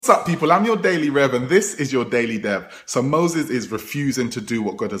up, people? I'm your Daily Rev, and this is your Daily Dev. So Moses is refusing to do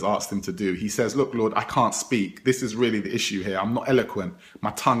what God has asked him to do. He says, look, Lord, I can't speak. This is really the issue here. I'm not eloquent.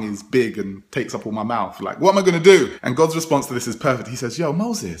 My tongue is big and takes up all my mouth. Like, what am I going to do? And God's response to this is perfect. He says, yo,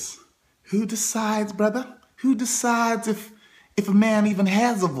 Moses, who decides, brother? Who decides if a man even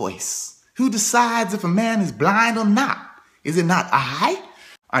has a voice? Who decides if a man is blind or not? Is it not I?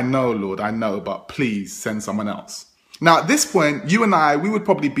 I know, Lord, I know, but please send someone else. Now, at this point, you and I, we would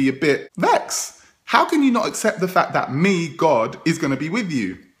probably be a bit vexed. How can you not accept the fact that me, God, is going to be with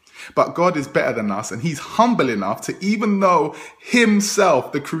you? But God is better than us, and he's humble enough to, even though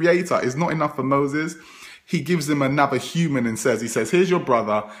himself, the creator, is not enough for Moses, he gives him another human and he says, here's your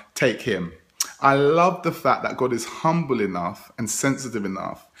brother, take him. I love the fact that God is humble enough and sensitive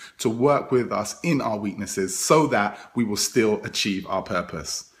enough to work with us in our weaknesses so that we will still achieve our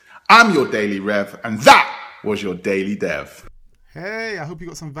purpose. I'm your Daily Rev, and that was your Daily Dev. Hey, I hope you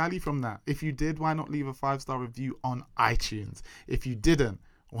got some value from that. If you did, why not leave a 5-star review on iTunes? If you didn't,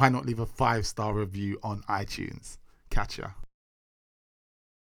 why not leave a 5-star review on iTunes? Catch ya.